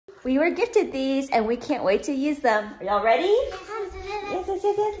We were gifted these and we can't wait to use them. Are y'all ready? Yes, yes,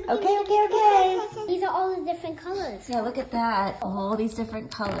 yes, yes. Okay. These are all the different colors. Yeah, look at that. All these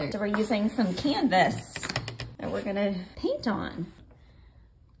different colors. So we're using some canvas that we're gonna paint on.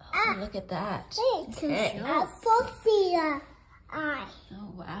 Oh, look at that. Okay. Sophia. Oh,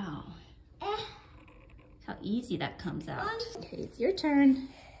 wow. How easy that comes out. Okay, it's your turn.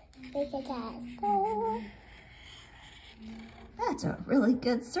 Look at that. That's a really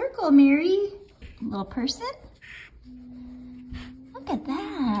good circle, Mary. Little person. Look at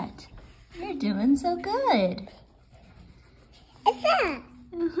that. You're doing so good. What's that?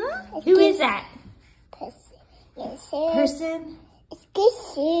 Who is that? Person. Yes, Person? it's good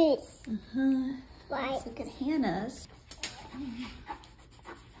shoes. Right. Let's look at Hannah's.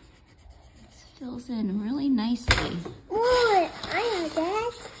 This fills in really nicely. Oh, I know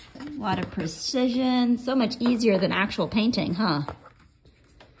that. A lot of precision. So much easier than actual painting, huh?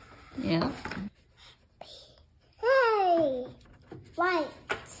 Yeah. Hey! White.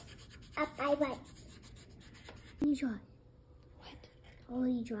 Up by white. You dry. What?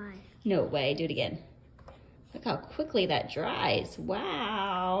 Only dry. No way. Do it again. Look how quickly that dries.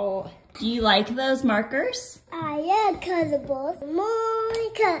 Wow. Do you like those markers? I am colorable.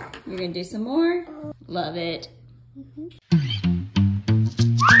 More cut. You're going to do some more? Love it.